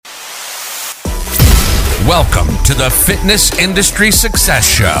Welcome to the Fitness Industry Success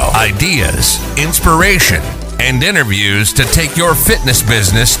Show. Ideas, inspiration, and interviews to take your fitness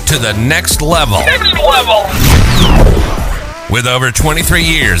business to the next level. With over 23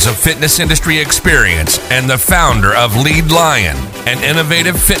 years of fitness industry experience and the founder of Lead Lion, an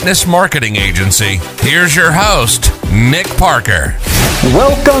innovative fitness marketing agency, here's your host, Nick Parker.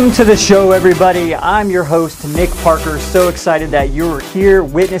 Welcome to the show, everybody. I'm your host, Nick Parker. So excited that you're here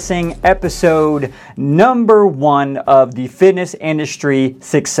witnessing episode number 1 of the Fitness Industry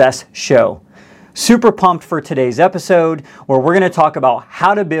Success Show. Super pumped for today's episode, where we're going to talk about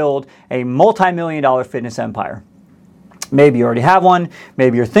how to build a multi-million-dollar fitness empire. Maybe you already have one.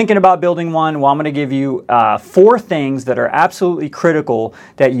 Maybe you're thinking about building one. Well, I'm going to give you 4 things that are absolutely critical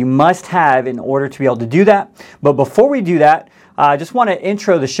that you must have in order to be able to do that. But before we do that, I just want to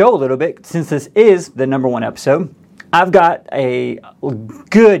intro the show a little bit, since this is the number 1 episode. I've got a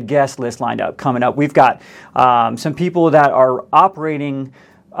good guest list lined up coming up. We've got some people that are operating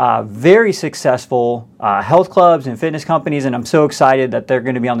very successful health clubs and fitness companies, and I'm so excited that they're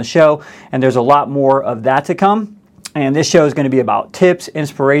going to be on the show, and there's a lot more of that to come. And this show is going to be about tips,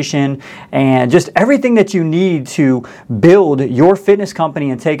 inspiration, and just everything that you need to build your fitness company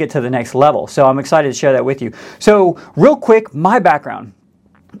and take it to the next level. So I'm excited to share that with you. So real quick, my background.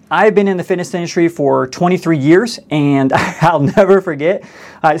 I've been in the fitness industry for 23 years, and I'll never forget,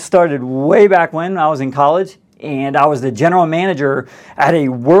 I started way back when I was in college. And I was the general manager at a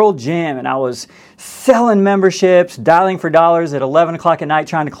world gym, and I was selling memberships, dialing for dollars at 11 o'clock at night,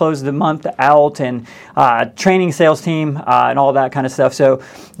 trying to close the month out, and training sales team and all that kind of stuff. So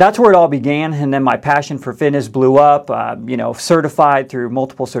that's where it all began. And then my passion for fitness blew up, certified through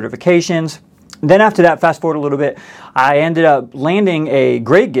multiple certifications. Then after that, fast forward a little bit, I ended up landing a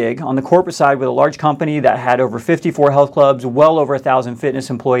great gig on the corporate side with a large company that had over 54 health clubs, well over 1,000 fitness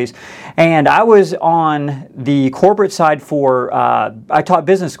employees. And I was on the corporate side for, I taught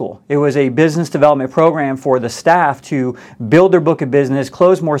business school. It was a business development program for the staff to build their book of business,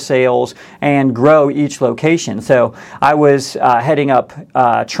 close more sales, and grow each location. So I was heading up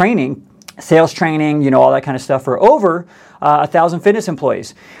training, sales training, all that kind of stuff for over 1,000 fitness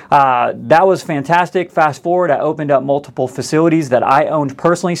employees. That was fantastic. Fast forward, I opened up multiple facilities that I owned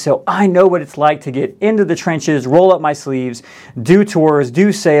personally, so I know what it's like to get into the trenches, roll up my sleeves, do tours,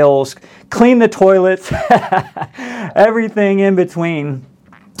 do sales, clean the toilets, everything in between.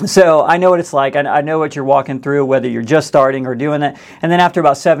 So I know what it's like. I know what you're walking through, whether you're just starting or doing that. And then after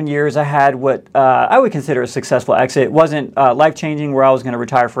about 7 years, I had what I would consider a successful exit. It wasn't life-changing where I was going to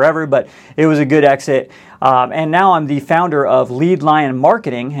retire forever, but it was a good exit. And now I'm the founder of Lead Lion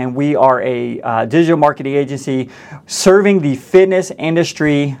Marketing, and we are a digital marketing agency serving the fitness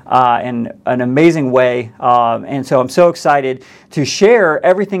industry in an amazing way. And so I'm so excited to share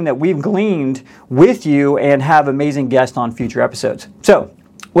everything that we've gleaned with you and have amazing guests on future episodes. So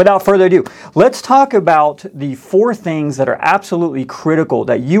without further ado, let's talk about the 4 things that are absolutely critical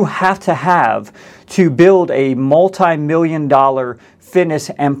that you have to build a multi-million-dollar fitness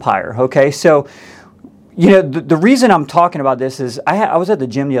empire, okay? So, the reason I'm talking about this is I was at the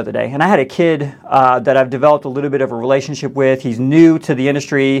gym the other day, and I had a kid that I've developed a little bit of a relationship with. He's new to the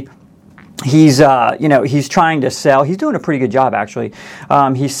industry. He's trying to sell. He's doing a pretty good job, actually.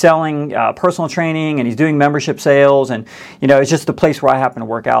 He's selling personal training, and he's doing membership sales, and it's just the place where I happen to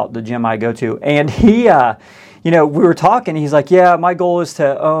work out, the gym I go to. And he, we were talking. He's like, "Yeah, my goal is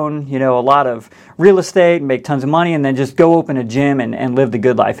to own, a lot of real estate and make tons of money, and then just go open a gym and live the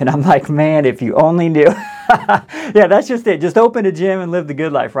good life." And I'm like, "Man, if you only knew." Yeah, that's just it. Just open a gym and live the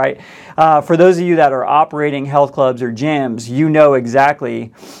good life, right? For those of you that are operating health clubs or gyms, you know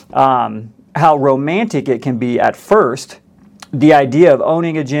exactly how romantic it can be at first. The idea of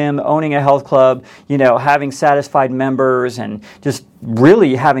owning a gym, owning a health club, having satisfied members, and just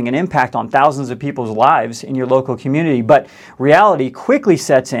really having an impact on thousands of people's lives in your local community. But reality quickly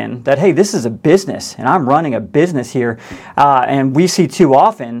sets in that, hey, this is a business, and I'm running a business here. And we see too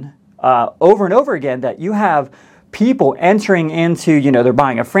often, over and over again, that you have people entering into, they're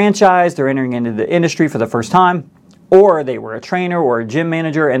buying a franchise, they're entering into the industry for the first time, or they were a trainer or a gym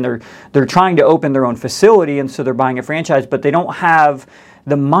manager, and they're trying to open their own facility, and so they're buying a franchise, but they don't have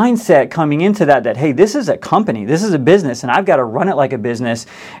the mindset coming into that, hey, this is a company, this is a business, and I've got to run it like a business.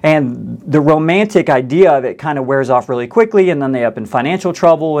 And the romantic idea of it kind of wears off really quickly, and then they up in financial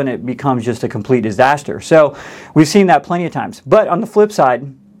trouble, and it becomes just a complete disaster. So we've seen that plenty of times. But on the flip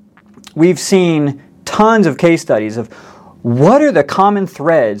side, we've seen tons of case studies of what are the common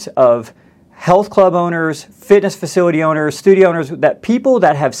threads of health club owners, fitness facility owners, studio owners, that people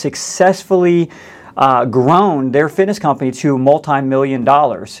that have successfully grown their fitness company to multi-million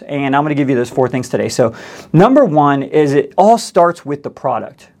dollars. And I'm going to give you those 4 things today. So number 1 is it all starts with the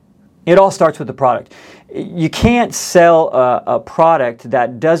product. It all starts with the product. You can't sell a product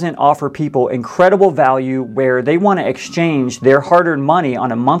that doesn't offer people incredible value where they want to exchange their hard-earned money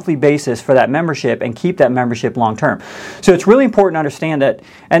on a monthly basis for that membership and keep that membership long-term. So it's really important to understand that.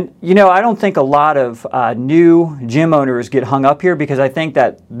 And, I don't think a lot of new gym owners get hung up here, because I think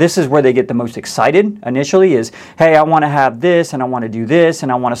that this is where they get the most excited initially is, hey, I want to have this and I want to do this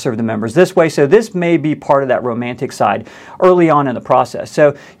and I want to serve the members this way. So this may be part of that romantic side early on in the process.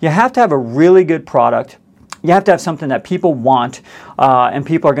 So you have to have a really good product. You have to have something that people want and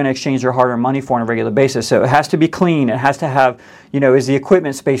people are going to exchange their hard-earned money for on a regular basis. So it has to be clean. It has to have, is the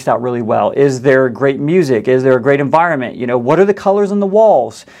equipment spaced out really well? Is there great music? Is there a great environment? What are the colors on the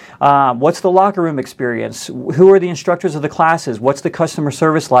walls? What's the locker room experience? Who are the instructors of the classes? What's the customer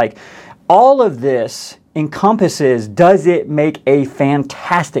service like? All of this encompasses, does it make a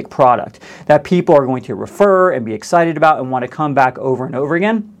fantastic product that people are going to refer and be excited about and want to come back over and over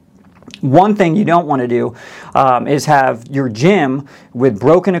again? One thing you don't want to do is have your gym with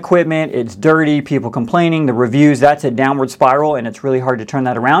broken equipment, it's dirty, people complaining, the reviews, that's a downward spiral, and it's really hard to turn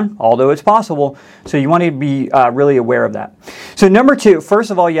that around, although it's possible. So you want to be really aware of that. So number 2,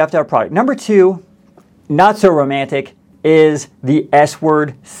 first of all, you have to have a product. Number 2, not so romantic, is the S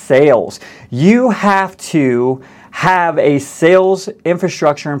word, sales. You have to have a sales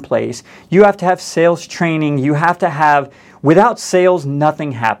infrastructure in place. You have to have sales training. You have to have, without sales,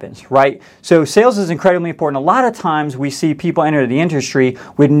 nothing happens, right? So sales is incredibly important. A lot of times we see people enter the industry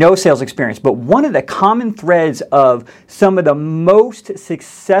with no sales experience, but one of the common threads of some of the most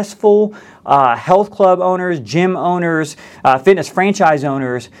successful health club owners, gym owners, fitness franchise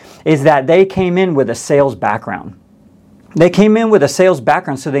owners is that they came in with a sales background. They came in with a sales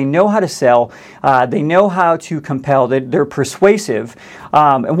background, so they know how to sell, they know how to compel, they're persuasive.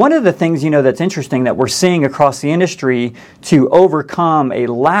 And one of the things, that's interesting that we're seeing across the industry to overcome a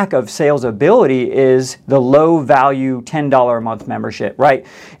lack of sales ability is the low value $10 a month membership, right?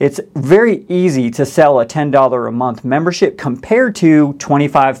 It's very easy to sell a $10 a month membership compared to $25,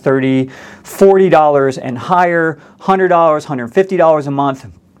 $30, $40 and higher, $100, $150 a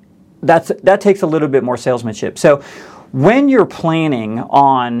month. That takes a little bit more salesmanship. So when you're planning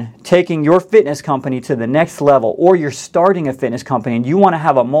on taking your fitness company to the next level, or you're starting a fitness company and you want to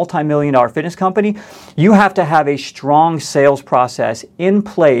have a multi-million-dollar fitness company, you have to have a strong sales process in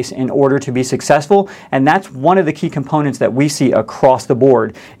place in order to be successful. And that's one of the key components that we see across the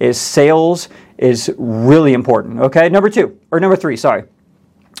board is sales is really important. Okay, number 3.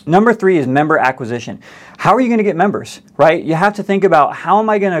 Number 3 is member acquisition. How are you going to get members, right? You have to think about, how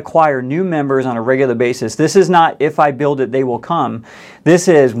am I going to acquire new members on a regular basis? This is not if I build it, they will come. This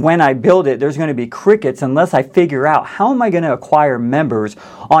is when I build it, there's going to be crickets unless I figure out how am I going to acquire members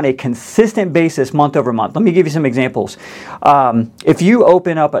on a consistent basis month over month. Let me give you some examples. If you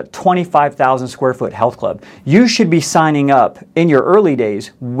open up a 25,000 square foot health club, you should be signing up in your early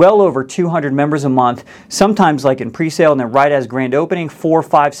days well over 200 members a month, sometimes like in pre-sale and then right as grand opening, 400,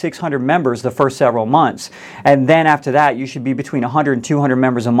 500, 600 members the first several months. And then after that, you should be between 100 and 200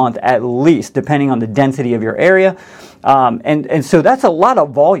 members a month at least, depending on the density of your area. And so that's a lot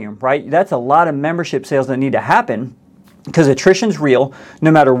of volume, right? That's a lot of membership sales that need to happen, because attrition's real.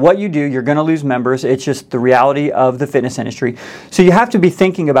 No matter what you do, you're going to lose members. It's just the reality of the fitness industry. So you have to be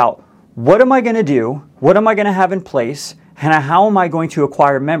thinking about, what am I going to do? What am I going to have in place? And how am I going to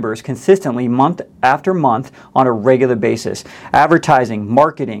acquire members consistently month after month on a regular basis? Advertising,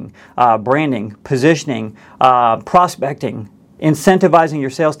 marketing, branding, positioning, prospecting, incentivizing your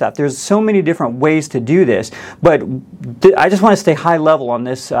sales staff. There's so many different ways to do this, but I just want to stay high level on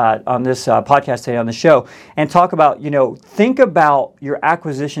this podcast today on the show and talk about, think about your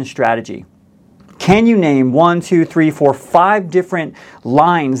acquisition strategy. Can you name 1, 2, 3, 4, 5 different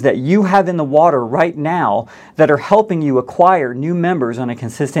lines that you have in the water right now that are helping you acquire new members on a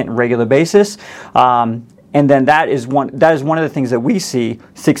consistent and regular basis? And then that is one of the things that we see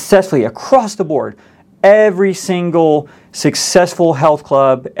successfully across the board. Every single successful health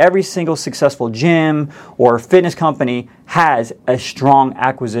club, every single successful gym or fitness company has a strong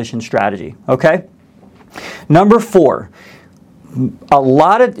acquisition strategy. Okay? Number 4. You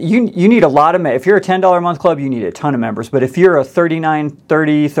need a lot of, if you're a $10 a month club, you need a ton of members. But if you're a $39,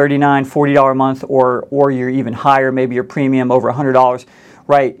 $40 a month, or you're even higher, maybe your premium over $100,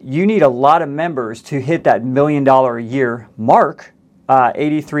 right? You need a lot of members to hit that $1 million a year mark,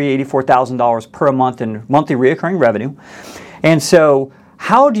 $83,000, $84,000 per month in monthly recurring revenue. And so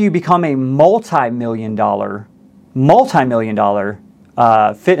how do you become a multi-million dollar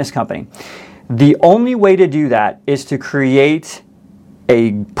fitness company? The only way to do that is to create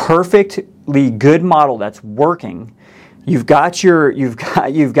a perfectly good model that's working. You've got your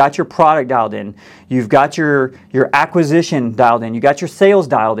product dialed in. You've got your acquisition dialed in. You got your sales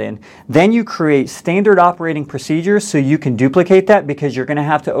dialed in. Then you create standard operating procedures so you can duplicate that, because you're going to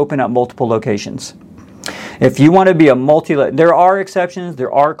have to open up multiple locations. If you want to be there are exceptions.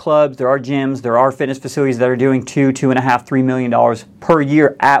 There are clubs, there are gyms, there are fitness facilities that are doing $2.5, $3 million per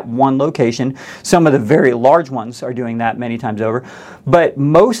year at one location. Some of the very large ones are doing that many times over. But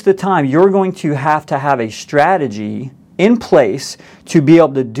most of the time, you're going to have a strategy in place to be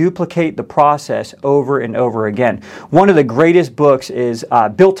able to duplicate the process over and over again. One of the greatest books is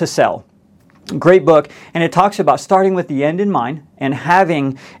Built to Sell. Great book, and it talks about starting with the end in mind and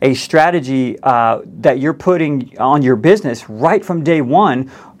having a strategy that you're putting on your business right from day one,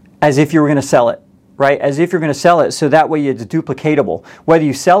 as if you were going to sell it, right? As if you're going to sell it, so that way it's duplicatable, whether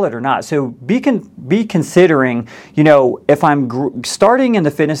you sell it or not. So be considering, if I'm starting in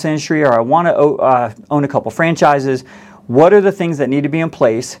the fitness industry, or I want to own a couple franchises, what are the things that need to be in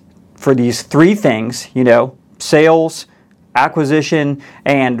place for these three things, sales, acquisition,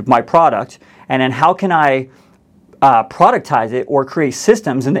 and my product? And then how can I productize it or create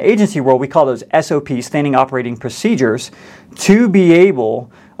systems? In the agency world, we call those SOPs, standing operating procedures, to be able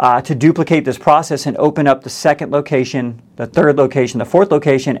to duplicate this process and open up the second location, the third location, the fourth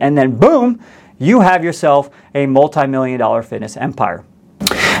location, and then boom, you have yourself a multi-million-dollar fitness empire.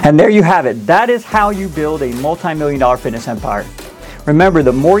 And there you have it. That is how you build a multi-million-dollar fitness empire. Remember,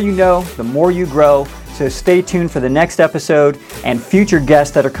 the more you know, the more you grow. So stay tuned for the next episode and future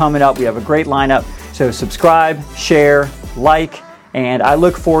guests that are coming up. We have a great lineup. So subscribe, share, like, and I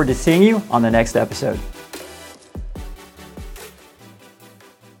look forward to seeing you on the next episode.